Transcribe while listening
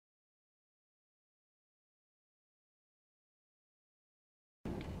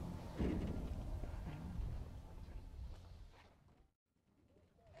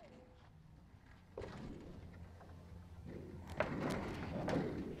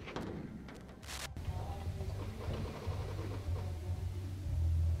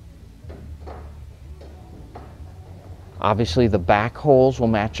Obviously the back holes will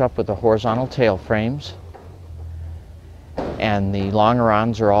match up with the horizontal tail frames, and the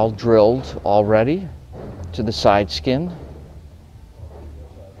longerons are all drilled already to the side skin.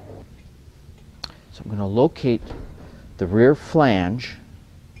 So I'm going to locate the rear flange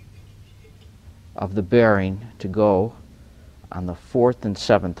of the bearing to go on the 4th and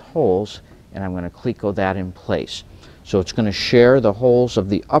 7th holes, and I'm going to cleco that in place. So it's going to share the holes of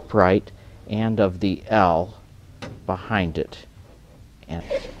the upright and of the L behind it. And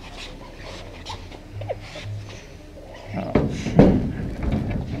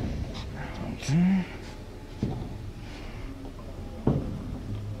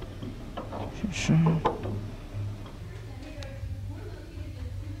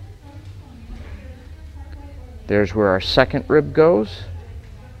there's where our second rib goes.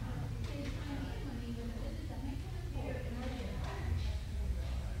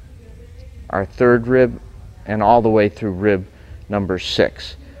 Our third rib, and all the way through rib number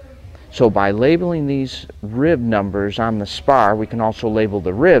 6. So by labeling these rib numbers on the spar, we can also label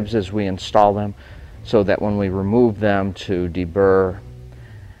the ribs as we install them, so that when we remove them to deburr,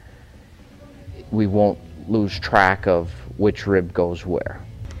 we won't lose track of which rib goes where.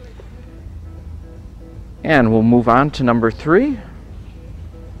 And we'll move on to number 3.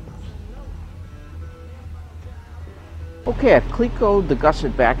 Okay, I've clecoed the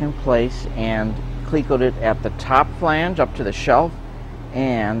gusset back in place and clecoed it at the top flange up to the shelf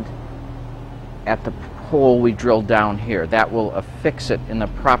and at the hole we drilled down here. That will affix it in the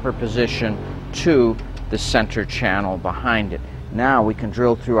proper position to the center channel behind it. Now we can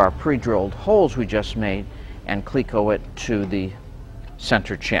drill through our pre-drilled holes we just made and cleco it to the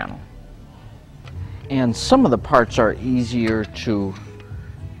center channel. And some of the parts are easier to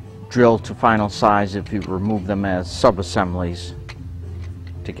drill to final size if you remove them as sub-assemblies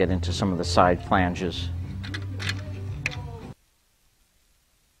to get into some of the side flanges.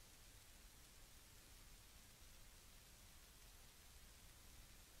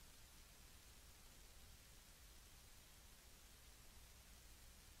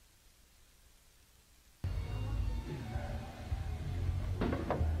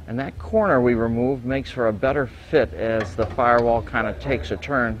 And that corner we removed makes for a better fit as the firewall kind of takes a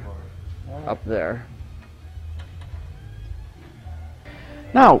turn up there.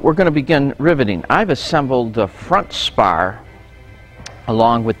 Now we're going to begin riveting. I've assembled the front spar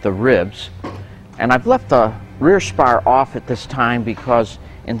along with the ribs, and I've left the rear spar off at this time because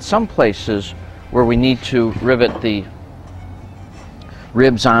in some places where we need to rivet the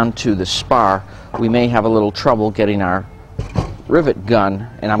ribs onto the spar, we may have a little trouble getting our rivet gun,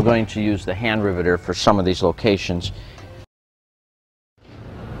 and I'm going to use the hand riveter for some of these locations.